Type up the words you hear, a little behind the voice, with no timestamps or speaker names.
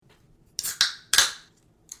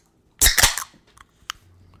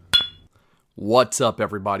What's up,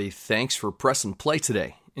 everybody? Thanks for pressing play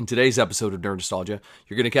today. In today's episode of Nerd Nostalgia,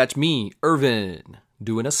 you're going to catch me, Irvin,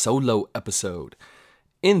 doing a solo episode.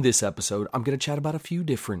 In this episode, I'm going to chat about a few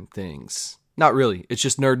different things. Not really, it's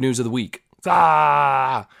just nerd news of the week.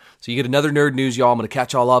 So you get another nerd news, y'all. I'm going to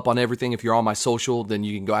catch all up on everything. If you're on my social, then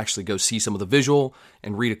you can go see some of the visual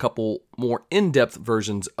and read a couple more in-depth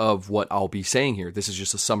versions of what I'll be saying here. This is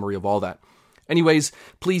just a summary of all that. Anyways,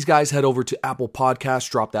 please guys head over to Apple Podcasts,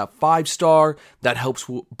 drop that 5-star. That helps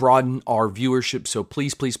broaden our viewership, so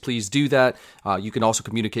please do that. You can also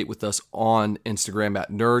communicate with us on Instagram at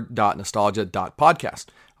nerd.nostalgia.podcast.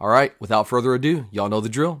 All right, without further ado, y'all know the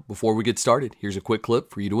drill. Before we get started, here's a quick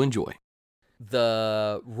clip for you to enjoy.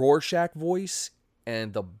 The Rorschach voice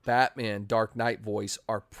and the Batman Dark Knight voice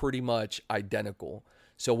are pretty much identical.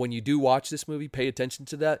 So when you do watch this movie, pay attention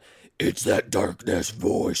to that. It's that darkness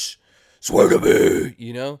voice. Swear to me,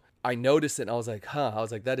 you know? I noticed it and I was like,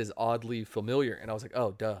 that is oddly familiar. And I was like,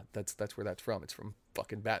 oh, duh, that's where that's from. It's from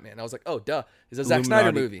fucking Batman. I was like, oh, duh, it's a Zack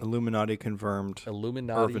Snyder movie. Illuminati confirmed.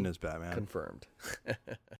 Irvin is Batman. Confirmed.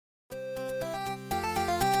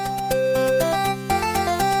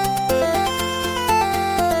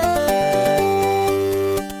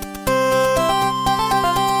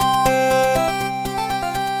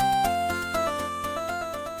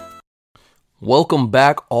 Welcome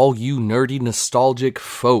back, all you nerdy, nostalgic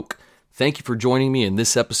folk. Thank you for joining me in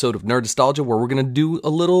this episode of Nerd Nostalgia, where we're going to do a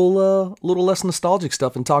little less nostalgic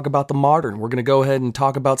stuff and talk about the modern. We're going to go ahead and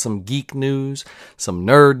talk about some geek news, some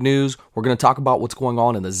nerd news. We're going to talk about what's going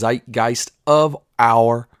on in the zeitgeist of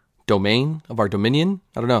our domain, of our dominion.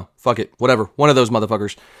 I don't know. Fuck it. Whatever. One of those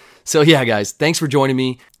motherfuckers. So yeah, guys, thanks for joining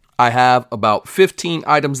me. I have about 15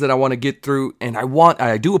 items that I want to get through, and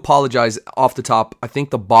I do apologize off the top. I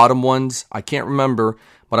think the bottom ones, I can't remember,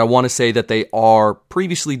 but I want to say that they are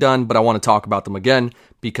previously done, but I want to talk about them again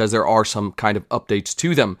because there are some kind of updates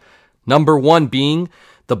to them. Number one being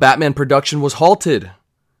the Batman production was halted.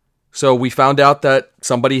 So we found out that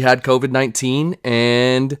somebody had COVID-19,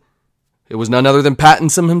 and it was none other than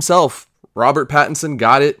Pattinson himself. Robert Pattinson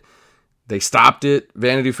got it. They stopped it.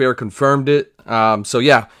 Vanity Fair confirmed it. So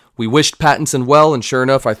yeah. We wished Pattinson well, and sure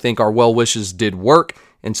enough, I think our well wishes did work,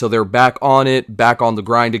 and so they're back on it, back on the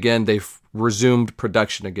grind again. They've resumed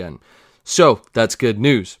production again. So, that's good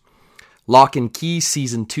news. Lock and Key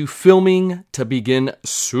Season 2 filming to begin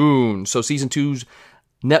soon. So, Season 2's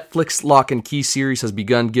Netflix Lock and Key series has been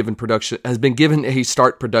given a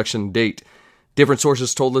start production date. Different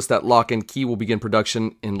sources told us that Lock and Key will begin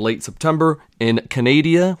production in late September. In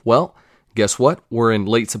Canada, well, guess what? We're in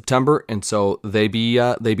late September, and so they be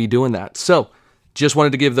doing that. So, just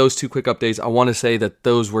wanted to give those two quick updates. I want to say that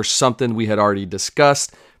those were something we had already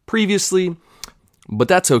discussed previously, but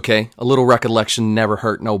that's okay. A little recollection never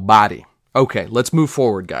hurt nobody. Okay, let's move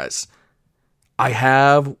forward, guys. I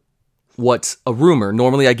have what's a rumor.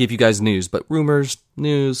 Normally I give you guys news, but rumors,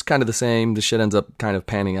 news, kind of the same. The shit ends up kind of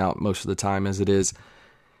panning out most of the time as it is.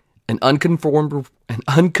 An unconfirmed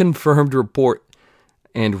report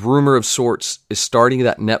and rumor of sorts is starting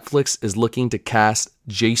that Netflix is looking to cast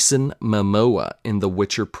Jason Momoa in the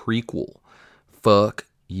Witcher prequel. Fuck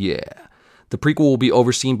yeah. The prequel will be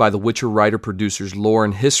overseen by the Witcher writer-producers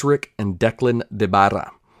Lauren Hissrich and Declan de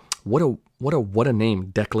Barra. What a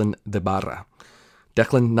name, Declan de Barra.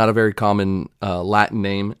 Declan, not a very common Latin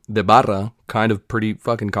name. De Barra, kind of pretty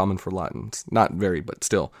fucking common for Latins. Not very, but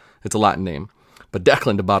still, it's a Latin name. But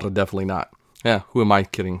Declan de Barra, definitely not. Yeah, who am I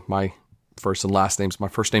kidding? My first and last names. My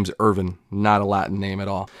first name's Irvin, not a Latin name at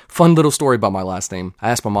all. Fun little story about my last name. I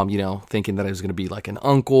asked my mom, thinking that I was going to be like an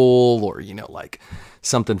uncle or, like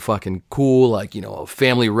something fucking cool, like, a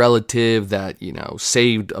family relative that,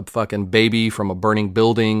 saved a fucking baby from a burning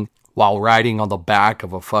building while riding on the back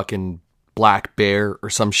of a fucking black bear or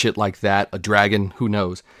some shit like that, a dragon, who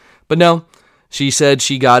knows. But no, she said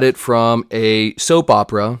she got it from a soap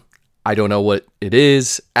opera. I don't know what it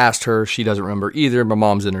is. Asked her. She doesn't remember either. My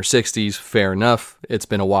mom's in her 60s. Fair enough. It's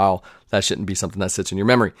been a while. That shouldn't be something that sits in your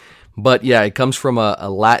memory. But yeah, it comes from a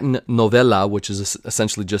Latin novella, which is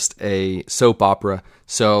essentially just a soap opera.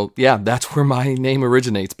 So yeah, that's where my name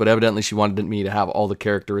originates. But evidently she wanted me to have all the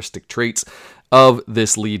characteristic traits of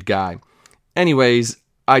this lead guy. Anyways,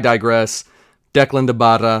 I digress. Declan de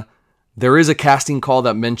Barra. There is a casting call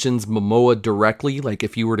that mentions Momoa directly. Like,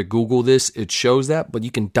 if you were to Google this, it shows that. But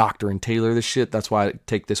you can doctor and tailor this shit. That's why I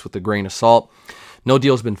take this with a grain of salt. No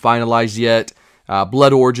deal's been finalized yet.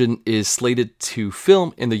 Blood Origin is slated to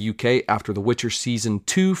film in the UK after The Witcher Season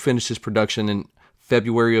 2 finishes production in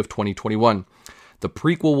February of 2021. The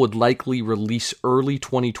prequel would likely release early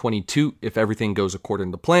 2022 if everything goes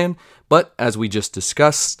according to plan. But, as we just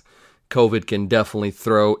discussed, COVID can definitely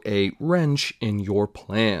throw a wrench in your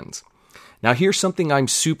plans. Now, here's something I'm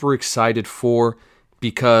super excited for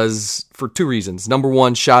because for two reasons. Number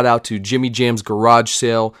one, shout out to Jimmy Jam's garage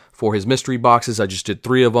sale for his mystery boxes. I just did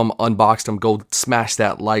 3 of them, unboxed them. Go smash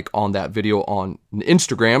that like on that video on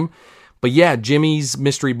Instagram. But yeah, Jimmy's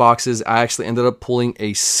mystery boxes, I actually ended up pulling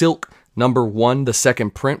a Silk #1, the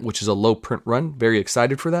second print, which is a low print run. Very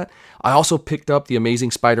excited for that. I also picked up the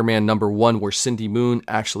Amazing Spider-Man #1, where Cindy Moon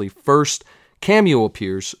actually first cameo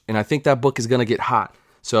appears, and I think that book is going to get hot.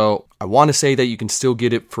 So I want to say that you can still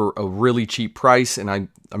get it for a really cheap price, and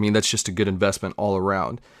I mean, that's just a good investment all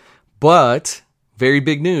around. But, very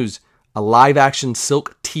big news, a live-action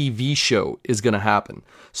Silk TV show is going to happen.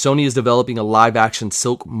 Sony is developing a live-action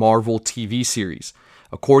Silk Marvel TV series.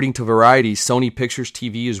 According to Variety, Sony Pictures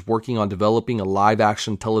TV is working on developing a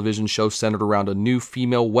live-action television show centered around a new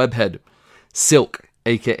female webhead, Silk,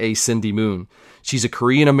 aka Cindy Moon. She's a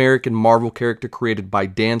Korean-American Marvel character created by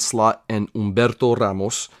Dan Slott and Humberto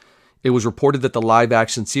Ramos. It was reported that the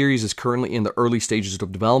live-action series is currently in the early stages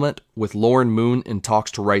of development, with Lauren Moon in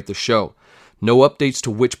talks to write the show. No updates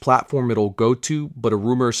to which platform it'll go to, but a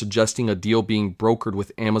rumor is suggesting a deal being brokered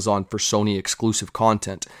with Amazon for Sony-exclusive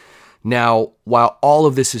content. Now, while all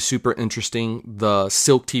of this is super interesting, the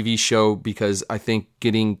Silk TV show, because I think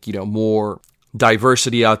getting, more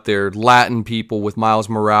diversity out there, Latin people with Miles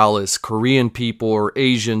Morales, Korean people or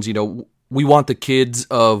Asians, we want the kids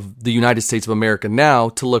of the United States of America now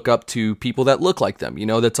to look up to people that look like them.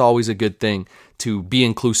 That's always a good thing to be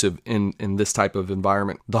inclusive in this type of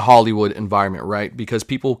environment, the Hollywood environment, right? Because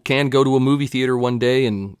people can go to a movie theater one day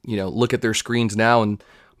and, look at their screens now and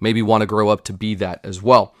maybe want to grow up to be that as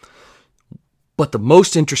well. But the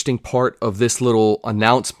most interesting part of this little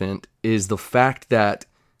announcement is the fact that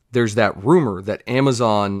there's that rumor that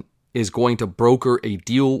Amazon is going to broker a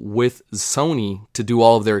deal with Sony to do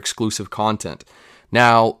all of their exclusive content.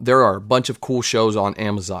 Now, there are a bunch of cool shows on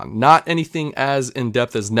Amazon. Not anything as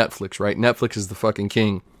in-depth as Netflix, right? Netflix is the fucking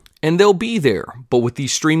king. And they'll be there. But with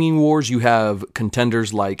these streaming wars, you have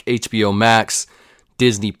contenders like HBO Max,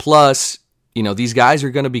 Disney Plus. These guys are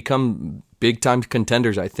going to become big-time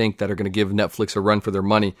contenders, I think, that are going to give Netflix a run for their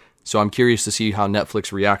money. So I'm curious to see how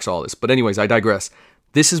Netflix reacts to all this. But anyways, I digress.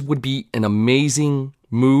 This would be an amazing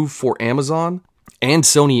move for Amazon and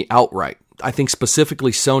Sony outright. I think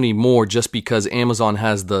specifically Sony more just because Amazon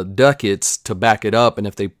has the ducats to back it up. And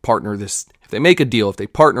if they make a deal, if they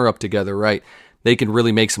partner up together, right, they can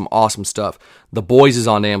really make some awesome stuff. The Boys is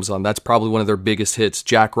on Amazon. That's probably one of their biggest hits.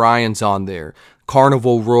 Jack Ryan's on there.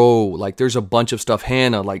 Carnival Row. There's a bunch of stuff.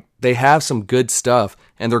 Hannah. They have some good stuff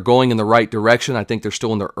and they're going in the right direction. I think they're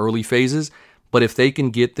still in their early phases. But if they can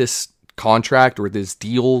get this contract or this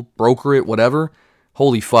deal, broker it, whatever,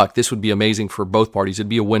 holy fuck, this would be amazing for both parties. It'd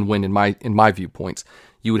be a win-win in my viewpoints.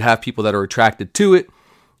 You would have people that are attracted to it,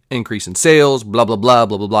 increase in sales, blah, blah, blah,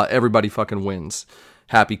 blah, blah, blah. Everybody fucking wins.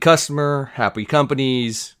 Happy customer, happy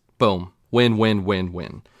companies, boom. Win, win, win,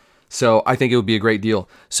 win. So I think it would be a great deal.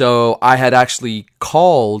 So I had actually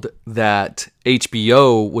called that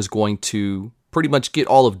HBO was going to pretty much get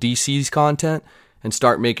all of DC's content and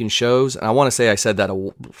start making shows. And I want to say I said that,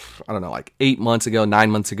 8 months ago,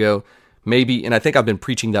 9 months ago, maybe. And I think I've been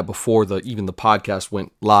preaching that before even the podcast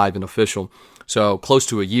went live and official. So close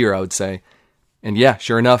to a year, I would say. And yeah,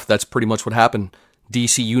 sure enough, that's pretty much what happened.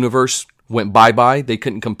 DC Universe went bye-bye. They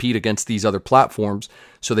couldn't compete against these other platforms.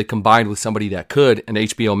 So they combined with somebody that could. And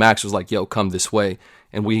HBO Max was like, yo, come this way.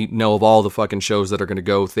 And we know of all the fucking shows that are going to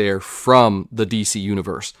go there from the DC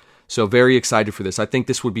Universe. So very excited for this. I think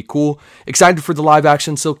this would be cool. Excited for the live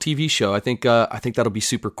action Silk TV show. I think that'll be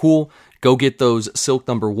super cool. Go get those Silk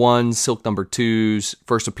 #1s, Silk #2s,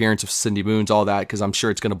 first appearance of Cindy Moons, all that, because I'm sure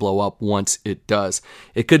it's going to blow up once it does.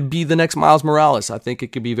 It could be the next Miles Morales. I think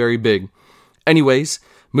it could be very big. Anyways,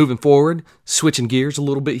 moving forward, switching gears a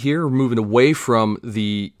little bit here. We're moving away from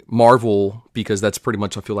the Marvel, because that's pretty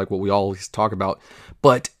much, I feel like, what we always talk about.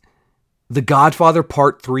 But The Godfather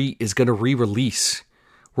Part 3 is going to re-release.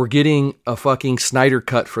 We're getting a fucking Snyder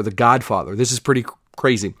cut for The Godfather. This is pretty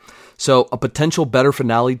crazy. So a potential better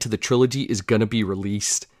finale to the trilogy is going to be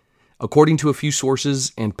released. According to a few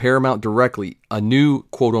sources and Paramount directly, a new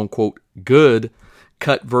quote-unquote good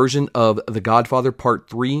cut version of The Godfather Part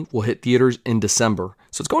 3 will hit theaters in December.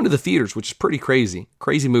 So it's going to the theaters, which is pretty crazy.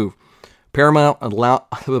 Crazy move. Paramount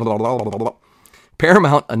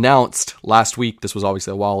announced last week, this was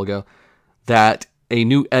obviously a while ago, that a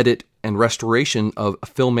new edit and restoration of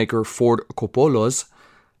filmmaker Ford Coppola's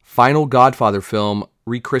final Godfather film,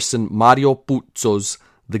 rechristened Mario Puzo's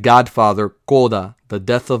The Godfather Coda, The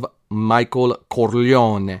Death of Michael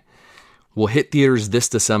Corleone, will hit theaters this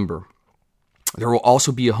December. There will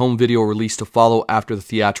also be a home video release to follow after the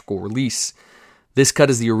theatrical release. This cut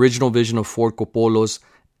is the original vision of Ford Coppola's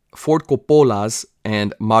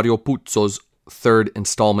and Mario Puzo's third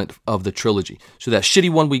installment of the trilogy. So that shitty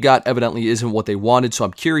one we got evidently isn't what they wanted, so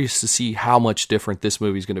I'm curious to see how much different this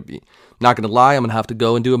movie is going to be. Not going to lie, I'm going to have to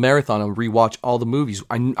go and do a marathon and rewatch all the movies.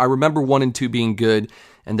 I remember 1 and 2 being good,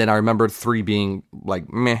 and then I remember 3 being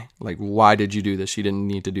like, meh, like, why did you do this? You didn't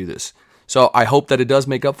need to do this. So I hope that it does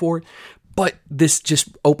make up for it, but this just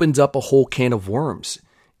opens up a whole can of worms.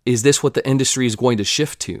 Is this what the industry is going to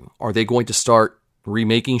shift to? Are they going to start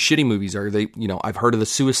remaking shitty movies? Are they, I've heard of the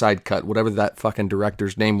Suicide Cut, whatever that fucking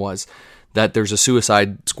director's name was, that there's a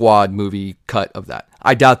Suicide Squad movie cut of that.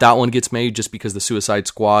 I doubt that one gets made just because the Suicide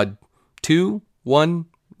Squad 2, 1,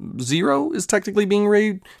 0 is technically being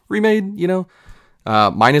remade,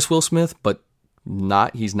 minus Will Smith, but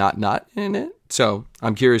he's not in it. So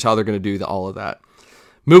I'm curious how they're going to do all of that.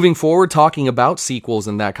 Moving forward, talking about sequels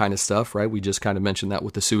and that kind of stuff, right? We just kind of mentioned that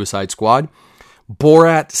with the Suicide Squad.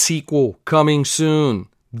 Borat sequel coming soon.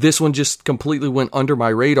 This one just completely went under my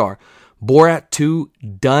radar. Borat 2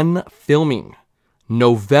 done filming.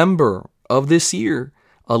 November of this year,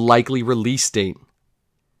 a likely release date.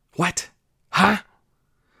 What? Huh?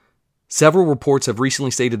 Several reports have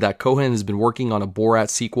recently stated that Cohen has been working on a Borat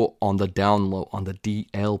sequel on the down low, on the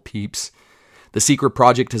DL peeps. The secret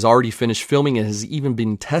project has already finished filming and has even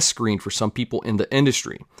been test screened for some people in the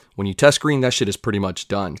industry. When you test screen, that shit is pretty much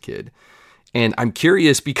done, kid. And I'm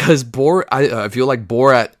curious because I feel like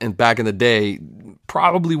Borat and back in the day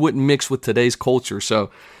probably wouldn't mix with today's culture. So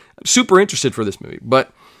I'm super interested for this movie.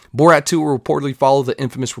 But Borat 2 will reportedly follow the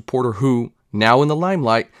infamous reporter who, now in the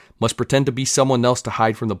limelight, must pretend to be someone else to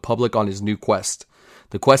hide from the public on his new quest.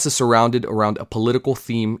 The quest is surrounded around a political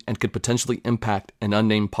theme and could potentially impact an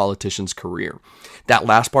unnamed politician's career. That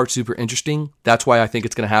last part's super interesting. That's why I think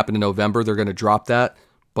it's going to happen in November. They're going to drop that.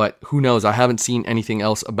 But who knows? I haven't seen anything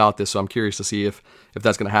else about this, so I'm curious to see if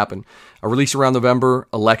that's going to happen. A release around November,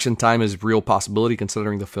 election time is a real possibility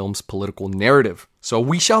considering the film's political narrative. So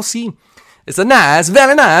we shall see. It's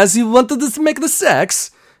very nice. You wanted to make the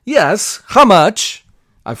sex? Yes. How much?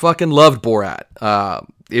 I fucking loved Borat.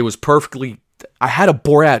 It was perfectly... I had a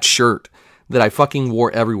Borat shirt that I fucking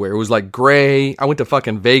wore everywhere. It was like gray. I went to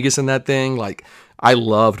fucking Vegas in that thing. Like, I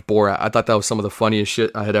loved Borat. I thought that was some of the funniest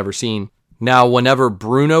shit I had ever seen. Now, whenever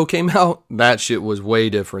Bruno came out, that shit was way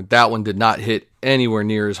different. That one did not hit anywhere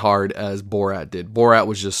near as hard as Borat did. Borat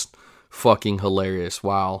was just fucking hilarious.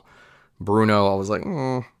 Wow. Bruno, I was like,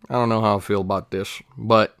 I don't know how I feel about this.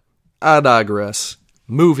 But I digress.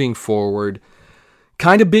 Moving forward.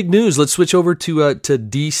 Kind of big news. Let's switch over to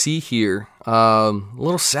DC here. A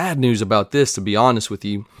little sad news about this, to be honest with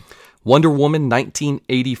you. Wonder Woman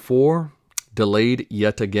 1984 delayed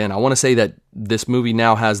yet again. I want to say that this movie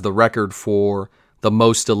now has the record for the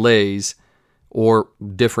most delays or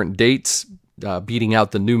different dates, beating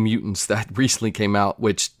out the New Mutants that recently came out,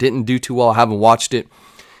 which didn't do too well. I haven't watched it.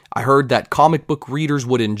 I heard that comic book readers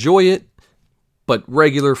would enjoy it, but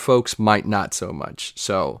regular folks might not so much.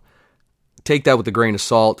 So take that with a grain of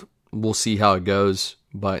salt. We'll see how it goes.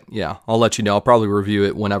 But yeah, I'll let you know. I'll probably review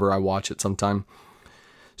it whenever I watch it sometime.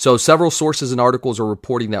 So several sources and articles are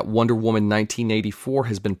reporting that Wonder Woman 1984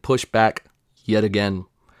 has been pushed back yet again.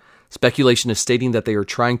 Speculation is stating that they are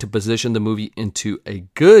trying to position the movie into a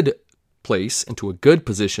good place, into a good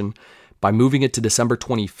position, by moving it to December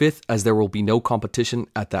 25th, as there will be no competition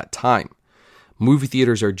at that time. Movie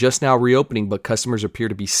theaters are just now reopening, but customers appear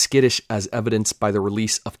to be skittish, as evidenced by the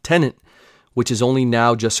release of Tenet, which has only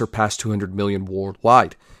now just surpassed 200 million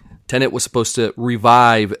worldwide. Tenet was supposed to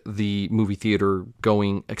revive the movie theater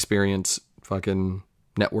going experience, fucking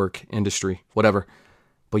network industry, whatever.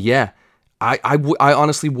 But yeah, I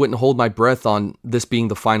honestly wouldn't hold my breath on this being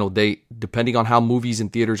the final date. Depending on how movies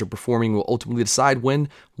and theaters are performing will ultimately decide when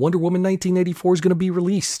Wonder Woman 1984 is going to be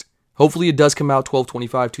released. Hopefully it does come out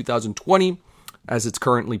 12/25/2020 as it's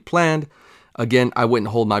currently planned. Again, I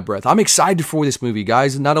wouldn't hold my breath. I'm excited for this movie,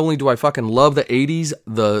 guys. Not only do I fucking love the 80s,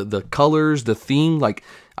 the colors, the theme, like,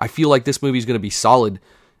 I feel like this movie is going to be solid.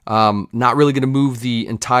 Not really going to move the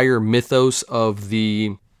entire mythos of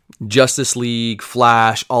the Justice League,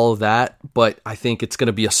 Flash, all of that, but I think it's going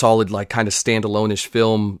to be a solid, like, kind of standalone-ish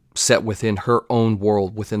film set within her own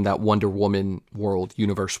world, within that Wonder Woman world,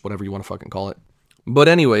 universe, whatever you want to fucking call it. But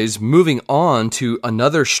anyways, moving on to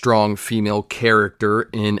another strong female character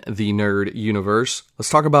in the nerd universe.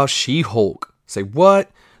 Let's talk about She-Hulk. Say,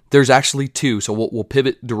 what? There's actually two, so we'll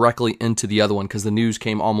pivot directly into the other one because the news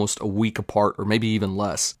came almost a week apart, or maybe even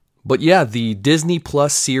less. But yeah, the Disney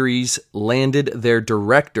Plus series landed their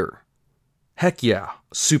director. Heck yeah,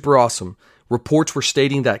 super awesome. Reports were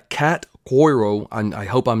stating that Kat Coiro, I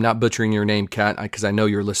hope I'm not butchering your name, Kat, because I know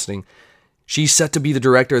you're listening. She's set to be the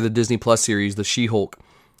director of the Disney Plus series, The She-Hulk.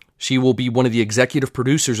 She will be one of the executive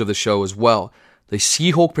producers of the show as well. The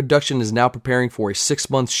She-Hulk production is now preparing for a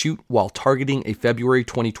 6-month shoot while targeting a February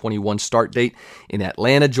 2021 start date in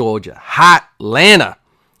Atlanta, Georgia. Hot Atlanta!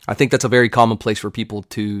 I think that's a very common place for people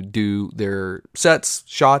to do their sets,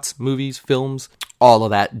 shots, movies, films, all of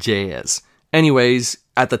that jazz. Anyways,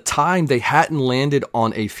 at the time, they hadn't landed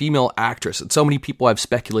on a female actress, and so many people have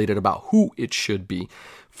speculated about who it should be.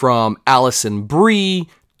 From Alison Brie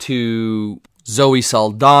to Zoe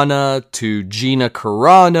Saldana to Gina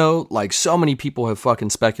Carano, like so many people have fucking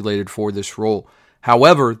speculated for this role.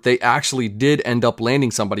 However, they actually did end up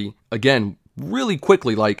landing somebody, again, really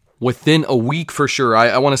quickly, like within a week for sure.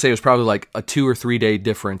 I want to say it was probably like a 2 or 3 day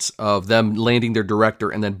difference of them landing their director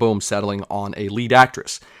and then boom, settling on a lead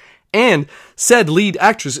actress. And said lead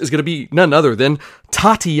actress is going to be none other than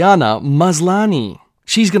Tatiana Maslany.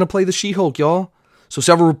 She's going to play the She-Hulk, y'all. So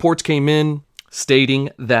several reports came in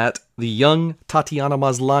stating that the young Tatiana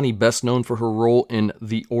Maslany, best known for her role in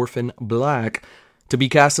The Orphan Black, to be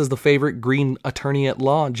cast as the favorite green attorney at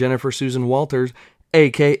law, Jennifer Susan Walters,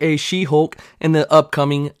 aka She-Hulk, in the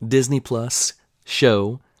upcoming Disney Plus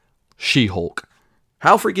show, She-Hulk.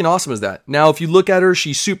 How freaking awesome is that? Now, if you look at her,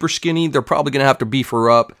 she's super skinny. They're probably going to have to beef her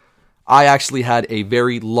up. I actually had a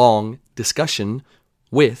very long discussion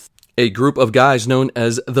with a group of guys known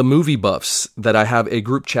as the Movie Buffs that I have a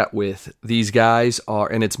group chat with. These guys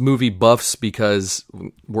are, and it's Movie Buffs because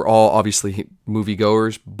we're all obviously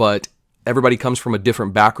moviegoers, but everybody comes from a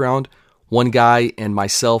different background. One guy and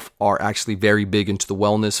myself are actually very big into the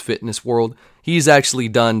wellness fitness world. He's actually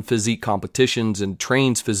done physique competitions and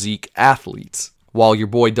trains physique athletes, while your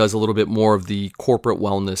boy does a little bit more of the corporate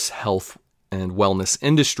wellness, health, and wellness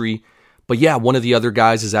industry. But yeah, one of the other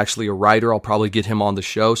guys is actually a writer. I'll probably get him on the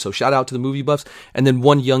show. So shout out to the Movie Buffs. And then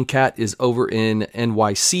one young cat is over in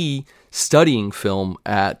NYC studying film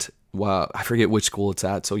at, I forget which school it's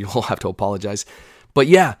at, so you'll have to apologize. But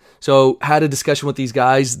yeah, so had a discussion with these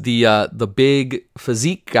guys. The big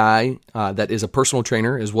physique guy that is a personal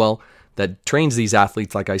trainer as well, that trains these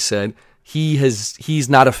athletes, like I said, he's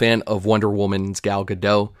not a fan of Wonder Woman's Gal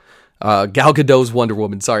Gadot. Gal Gadot's Wonder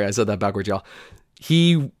Woman. Sorry, I said that backwards, y'all.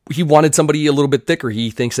 He wanted somebody a little bit thicker.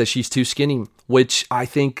 He thinks that she's too skinny, which I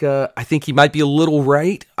think he might be a little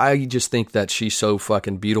right. I just think that she's so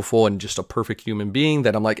fucking beautiful and just a perfect human being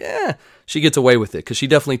that I'm like, she gets away with it because she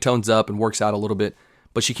definitely tones up and works out a little bit,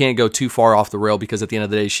 but she can't go too far off the rail because at the end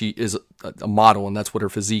of the day, she is a model and that's what her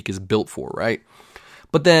physique is built for, right?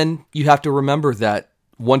 But then you have to remember that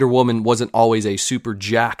Wonder Woman wasn't always a super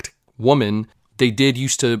jacked woman. They did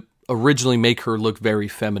used to originally make her look very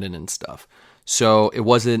feminine and stuff. So it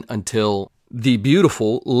wasn't until the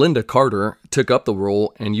beautiful Linda Carter took up the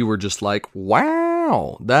role and you were just like,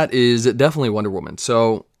 wow, that is definitely Wonder Woman.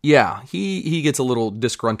 So yeah, he gets a little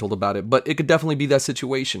disgruntled about it, but it could definitely be that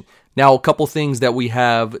situation. Now, a couple things that we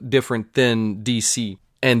have different than DC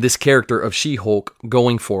and this character of She-Hulk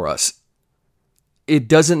going for us. It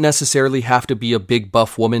doesn't necessarily have to be a big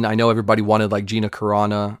buff woman. I know everybody wanted like Gina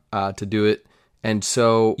Carano to do it. And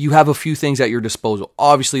so you have a few things at your disposal.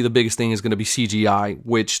 Obviously, the biggest thing is going to be CGI,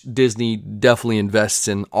 which Disney definitely invests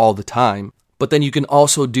in all the time. But then you can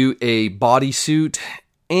also do a bodysuit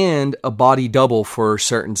and a body double for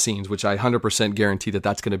certain scenes, which I 100% guarantee that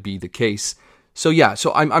that's going to be the case. So yeah,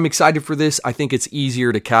 so I'm excited for this. I think it's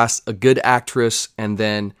easier to cast a good actress and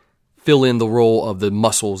then fill in the role of the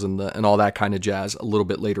muscles and all that kind of jazz a little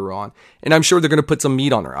bit later on. And I'm sure they're going to put some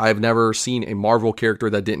meat on her. I've never seen a Marvel character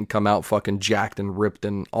that didn't come out fucking jacked and ripped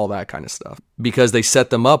and all that kind of stuff. Because they set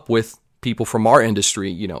them up with people from our industry,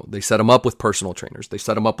 you know, they set them up with personal trainers. They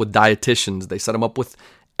set them up with dietitians. They set them up with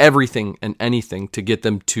everything and anything to get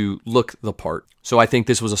them to look the part. So I think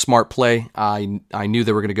this was a smart play. I knew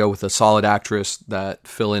they were going to go with a solid actress that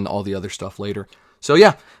fill in all the other stuff later. So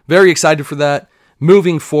yeah, very excited for that.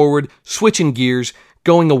 Moving forward, switching gears,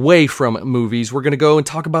 going away from movies, we're going to go and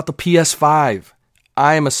talk about the PS5.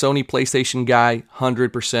 I am a Sony PlayStation guy,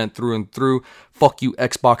 100% through and through. Fuck you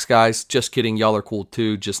Xbox guys. Just kidding, y'all are cool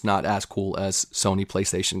too, just not as cool as Sony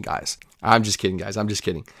PlayStation guys. I'm just kidding, guys, I'm just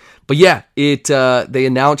kidding. But yeah, they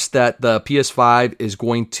announced that the PS5 is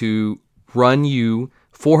going to run you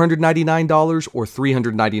 $499 or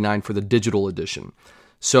 $399 for the digital edition.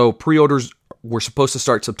 So pre-orders were supposed to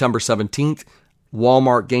start September 17th.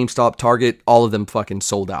 Walmart, GameStop, Target, all of them fucking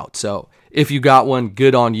sold out. So if you got one,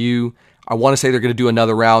 good on you. I want to say they're going to do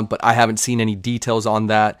another round, but I haven't seen any details on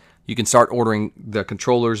that. You can start ordering the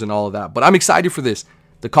controllers and all of that. But I'm excited for this.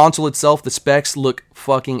 The console itself, the specs look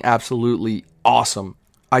fucking absolutely awesome.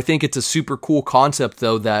 I think it's a super cool concept,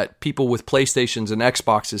 though, that people with PlayStations and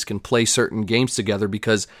Xboxes can play certain games together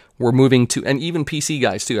because we're moving to, and even PC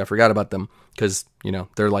guys too, I forgot about them, because, you know,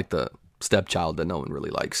 they're like the stepchild that no one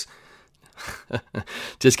really likes.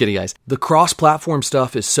 Just kidding, guys. The cross-platform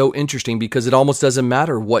stuff is so interesting because it almost doesn't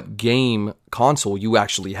matter what game console you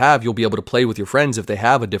actually have. You'll be able to play with your friends if they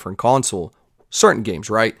have a different console. Certain games,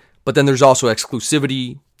 right? But then there's also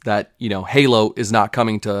exclusivity that, you know, Halo is not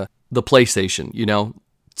coming to the PlayStation, you know?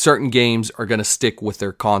 Certain games are going to stick with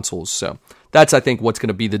their consoles. So that's, I think, what's going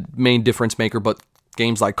to be the main difference maker. But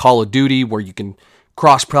games like Call of Duty, where you can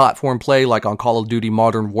cross-platform play, like on Call of Duty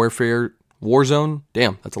Modern Warfare Warzone.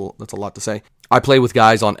 Damn, that's a lot to say. I play with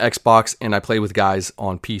guys on Xbox and I play with guys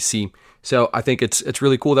on PC. So I think it's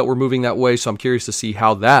really cool that we're moving that way. So I'm curious to see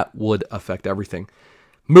how that would affect everything.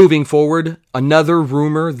 Moving forward, another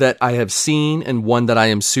rumor that I have seen and one that I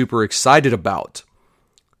am super excited about.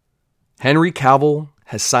 Henry Cavill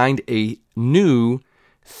has signed a new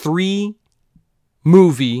 3-movie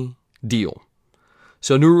deal.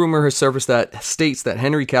 So a new rumor has surfaced that states that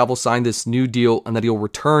Henry Cavill signed this new deal and that he'll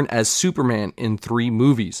return as Superman in 3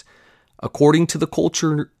 movies. According to the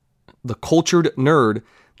Cultured Nerd,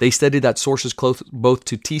 they stated that sources close both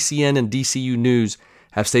to TCN and DCU News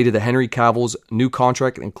have stated that Henry Cavill's new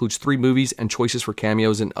contract includes 3 movies and choices for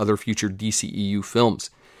cameos in other future DCEU films.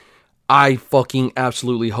 I fucking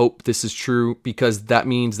absolutely hope this is true because that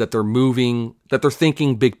means that they're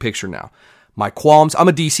thinking big picture now. My qualms, I'm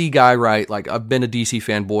a DC guy, right? Like, I've been a DC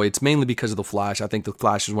fanboy. It's mainly because of The Flash. I think The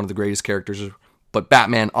Flash is one of the greatest characters. But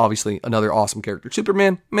Batman, obviously, another awesome character.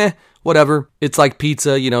 Superman, meh, whatever. It's like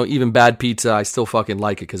pizza, you know, even bad pizza, I still fucking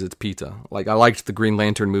like it because it's pizza. Like, I liked the Green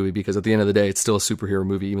Lantern movie because at the end of the day, it's still a superhero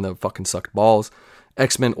movie, even though it fucking sucked balls.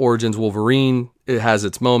 X-Men Origins Wolverine, it has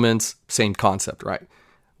its moments. Same concept, right?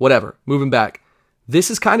 Whatever. Moving back.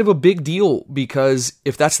 This is kind of a big deal because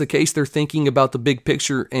if that's the case, they're thinking about the big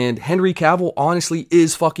picture, and Henry Cavill honestly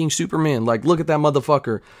is fucking Superman. Like, look at that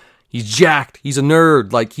motherfucker. He's jacked. He's a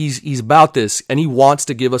nerd. Like, he's about this, and he wants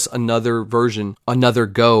to give us another version, another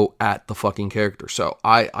go at the fucking character. So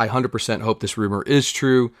I 100% hope this rumor is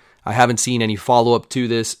true. I haven't seen any follow-up to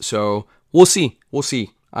this, so we'll see. We'll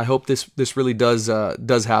see. I hope this really does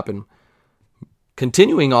happen.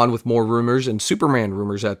 Continuing on with more rumors, and Superman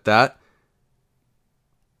rumors at that.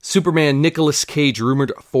 Superman Nicolas Cage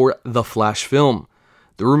rumored for the Flash film.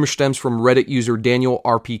 The rumor stems from Reddit user Daniel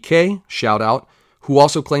RPK, shout out, who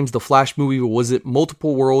also claims the Flash movie will visit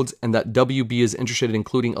multiple worlds and that WB is interested in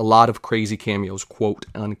including a lot of crazy cameos, quote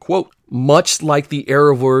unquote. Much like the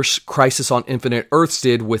Arrowverse Crisis on Infinite Earths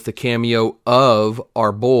did with the cameo of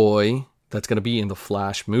our boy that's going to be in the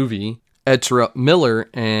Flash movie, Ezra Miller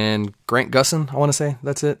and Grant Gustin, I want to say,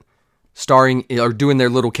 that's it. Starring or doing their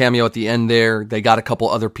little cameo at the end there. They got a couple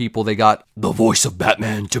other people. They got the voice of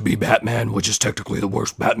Batman to be Batman, which is technically the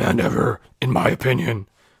worst Batman ever, in my opinion.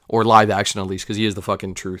 Or live action, at least, because he is the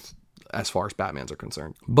fucking truth as far as Batmans are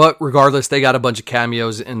concerned. But regardless, they got a bunch of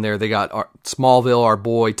cameos in there. They got Smallville, our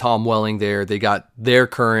boy, Tom Welling there. They got their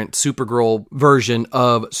current Supergirl version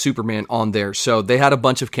of Superman on there. So they had a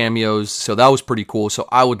bunch of cameos. So that was pretty cool. So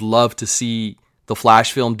I would love to see the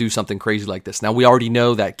Flash film do something crazy like this. Now, we already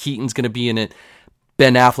know that Keaton's going to be in it.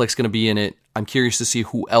 Ben Affleck's going to be in it. I'm curious to see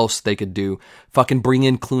who else they could do. Fucking bring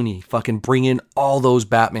in Clooney. Fucking bring in all those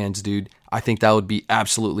Batmans, dude. I think that would be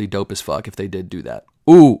absolutely dope as fuck if they did do that.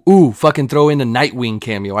 Ooh, fucking throw in a Nightwing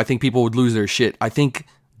cameo. I think people would lose their shit. I think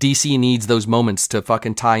DC needs those moments to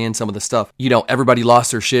fucking tie in some of the stuff. You know, everybody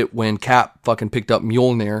lost their shit when Cap fucking picked up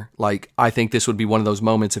Mjolnir. Like, I think this would be one of those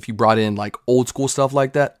moments if you brought in, like, old school stuff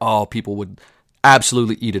like that. Oh, people would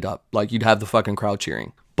absolutely eat it up. Like, you'd have the fucking crowd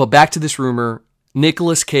cheering. But back to this rumor,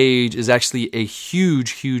 Nicolas Cage is actually a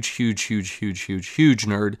huge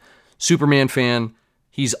nerd. Superman fan.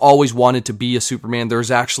 He's always wanted to be a Superman.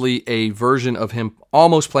 There's actually a version of him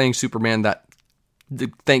almost playing Superman that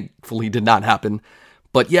thankfully did not happen.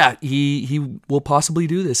 But yeah, he will possibly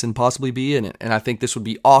do this and possibly be in it. And I think this would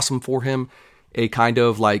be awesome for him. A kind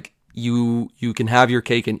of like, you can have your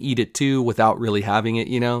cake and eat it too without really having it,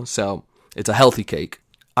 you know? So it's a healthy cake.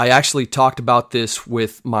 I actually talked about this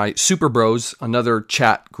with my Super Bros, another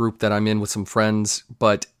chat group that I'm in with some friends,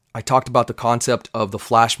 but I talked about the concept of the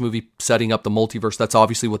Flash movie setting up the multiverse. That's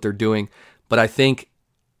obviously what they're doing, but I think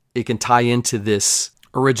it can tie into this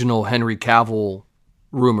original Henry Cavill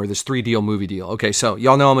rumor, this 3D movie deal. Okay, so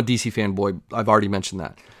y'all know I'm a DC fanboy. I've already mentioned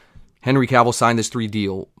that. Henry Cavill signed this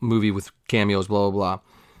 3D movie with cameos, blah, blah, blah.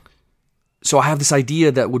 So I have this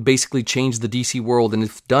idea that would basically change the DC world, and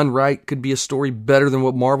if done right, could be a story better than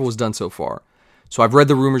what Marvel has done so far. So I've read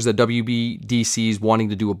the rumors that WB DC is wanting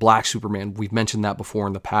to do a black Superman. We've mentioned that before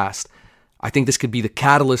in the past. I think this could be the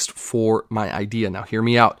catalyst for my idea. Now, hear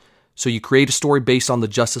me out. So you create a story based on the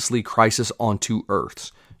Justice League Crisis on Two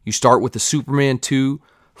Earths. You start with the Superman 2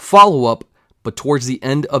 follow-up, but towards the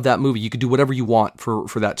end of that movie, you could do whatever you want for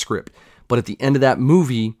that script. But at the end of that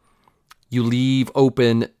movie, you leave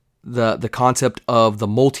open the concept of the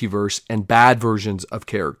multiverse and bad versions of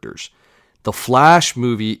characters. The Flash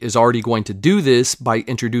movie is already going to do this by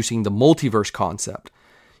introducing the multiverse concept.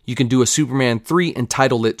 You can do a Superman 3 and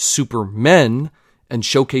title it Supermen and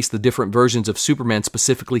showcase the different versions of Superman,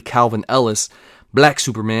 specifically Calvin Ellis, Black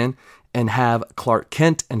Superman, and have Clark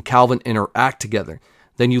Kent and Calvin interact together.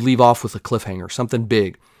 Then you leave off with a cliffhanger, something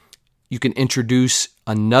big. You can introduce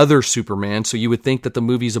another Superman, so you would think that the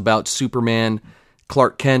movie's about Superman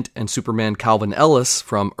Clark Kent and Superman Calvin Ellis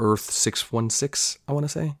from Earth 616, I want to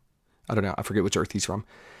say. I don't know, I forget which Earth he's from.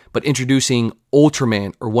 But introducing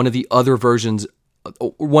Ultraman or one of the other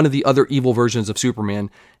evil versions of Superman,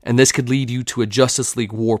 and this could lead you to a Justice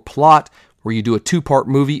League War plot where you do a 2-part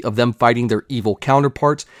movie of them fighting their evil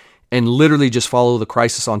counterparts and literally just follow the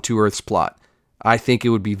Crisis on Two Earths plot. I think it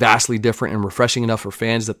would be vastly different and refreshing enough for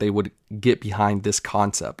fans that they would get behind this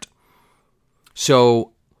concept.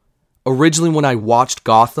 So, originally when I watched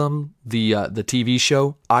Gotham, the TV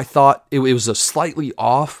show, I thought it was a slightly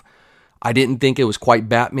off. I didn't think it was quite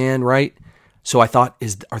Batman, right? So I thought,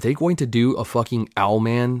 are they going to do a fucking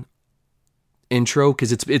Owlman intro?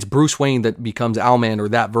 Because it's Bruce Wayne that becomes Owlman, or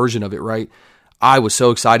that version of it, right? I was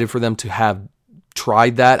so excited for them to have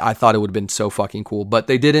tried that. I thought it would have been so fucking cool, but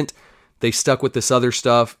they didn't. They stuck with this other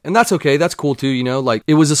stuff, and that's okay. That's cool too, you know? Like,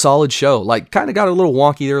 it was a solid show. Like, kind of got a little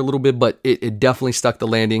wonky there a little bit, but it definitely stuck the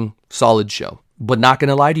landing. Solid show. But not going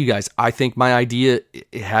to lie to you guys, I think my idea,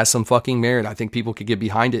 it has some fucking merit. I think people could get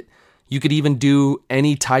behind it. You could even do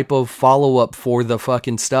any type of follow-up for the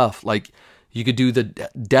fucking stuff. Like, you could do the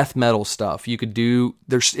death metal stuff. You could do,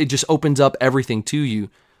 it just opens up everything to you.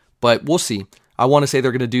 But we'll see. I want to say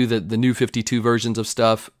they're going to do the new 52 versions of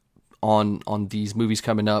stuff on these movies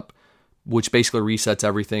coming up, which basically resets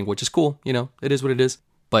everything, which is cool. You know, it is what it is.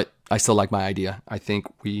 But I still like my idea. I think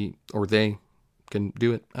they can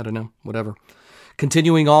do it. I don't know, whatever.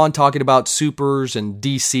 Continuing on, talking about supers and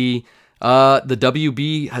DC, the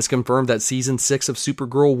WB has confirmed that season 6 of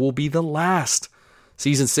Supergirl will be the last.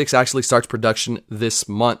 Season 6 actually starts production this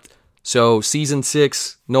month. So season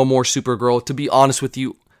 6, no more Supergirl. To be honest with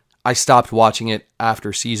you, I stopped watching it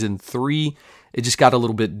after season 3. It just got a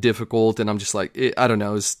little bit difficult, and I'm just like, I don't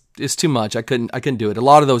know, it's too much. I couldn't do it. A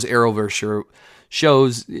lot of those Arrowverse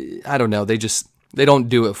shows, I don't know, they don't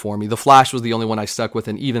do it for me. The Flash was the only one I stuck with,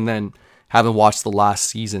 and even then, haven't watched the last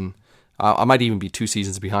season. I might even be 2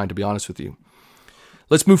 seasons behind, to be honest with you.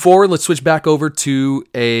 Let's move forward. Let's switch back over to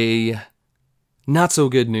a not so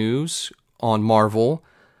good news on Marvel.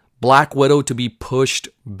 Black Widow to be pushed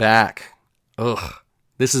back. Ugh.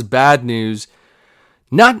 This is bad news.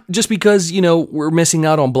 Not just because, we're missing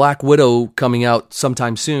out on Black Widow coming out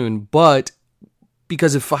sometime soon, but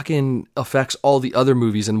because it fucking affects all the other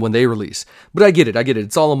movies and when they release. But I get it.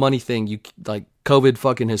 It's all a money thing. COVID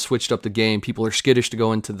fucking has switched up the game. People are skittish to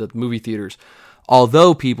go into the movie theaters.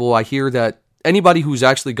 Although I hear that anybody who's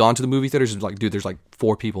actually gone to the movie theaters is like, dude, there's like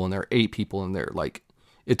 4 people in there, 8 people in there. Like,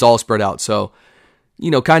 it's all spread out. So,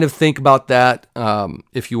 kind of think about that.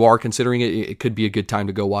 If you are considering it, it could be a good time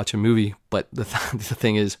to go watch a movie. But the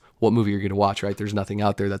thing is, what movie you're going to watch, right? There's nothing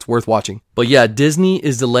out there that's worth watching. But yeah, Disney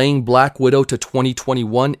is delaying Black Widow to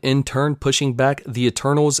 2021, in turn pushing back The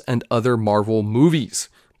Eternals and other Marvel movies.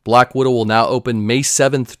 Black Widow will now open May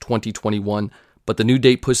 7th, 2021, but the new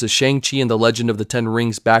date pushes Shang-Chi and the Legend of the Ten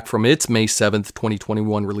Rings back from its May 7th,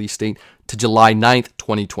 2021 release date to July 9th,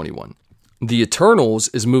 2021. The Eternals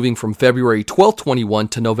is moving from February 12th, 2021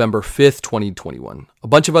 to November 5th, 2021. A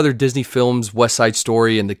bunch of other Disney films, West Side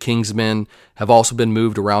Story and The Kingsman, have also been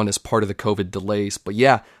moved around as part of the COVID delays. But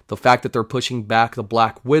yeah, the fact that they're pushing back the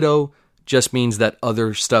Black Widow just means that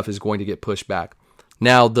other stuff is going to get pushed back.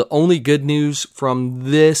 Now, the only good news from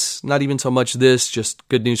this, not even so much this, just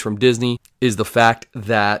good news from Disney, is the fact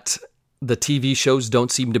that the TV shows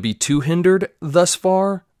don't seem to be too hindered thus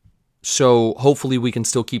far. So hopefully we can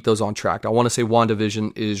still keep those on track. I want to say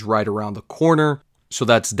WandaVision is right around the corner. So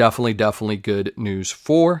that's definitely good news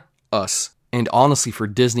for us. And honestly for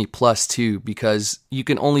Disney Plus too, because you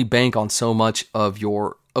can only bank on so much of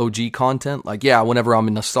your OG content. Like, yeah, whenever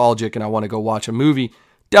I'm nostalgic and I want to go watch a movie,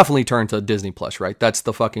 definitely turn to Disney Plus, right? That's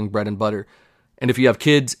the fucking bread and butter. And if you have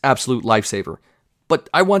kids, absolute lifesaver. But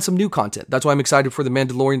I want some new content. That's why I'm excited for The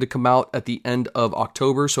Mandalorian to come out at the end of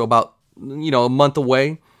October. So about, a month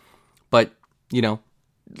away. But,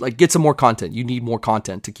 get some more content. You need more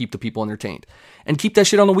content to keep the people entertained. And keep that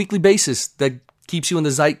shit on a weekly basis. That keeps you in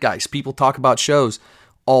the zeitgeist. People talk about shows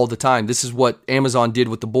all the time. This is what Amazon did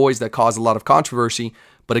with The Boys that caused a lot of controversy.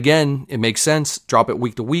 But again, it makes sense. Drop it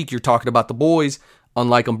week to week. You're talking about The Boys.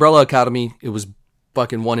 Unlike Umbrella Academy, it was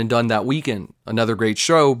fucking one and done that weekend. Another great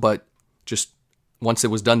show, but just once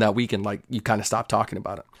it was done that weekend, like, you kind of stopped talking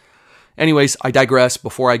about it. Anyways, I digress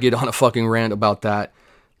before I get on a fucking rant about that.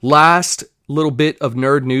 Last little bit of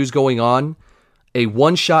nerd news going on. A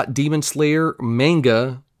one-shot Demon Slayer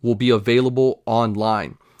manga will be available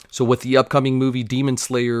online. So with the upcoming movie Demon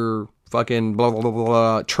Slayer fucking blah, blah, blah,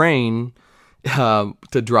 blah, Train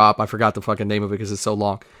to drop, I forgot the fucking name of it because it's so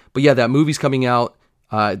long. But yeah, that movie's coming out.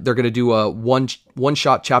 They're going to do a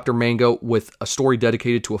one-shot chapter manga with a story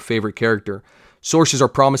dedicated to a favorite character. Sources are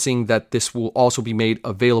promising that this will also be made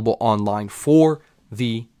available online for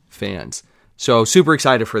the fans. So super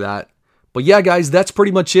excited for that. But yeah, guys, that's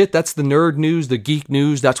pretty much it. That's the nerd news, the geek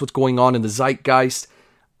news. That's what's going on in the zeitgeist.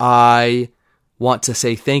 I want to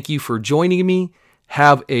say thank you for joining me.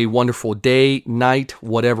 Have a wonderful day, night,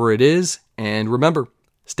 whatever it is. And remember,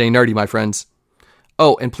 stay nerdy, my friends.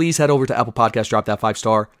 Oh, and please head over to Apple Podcasts, drop that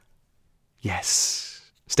 5-star. Yes.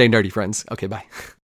 Stay nerdy, friends. Okay, bye.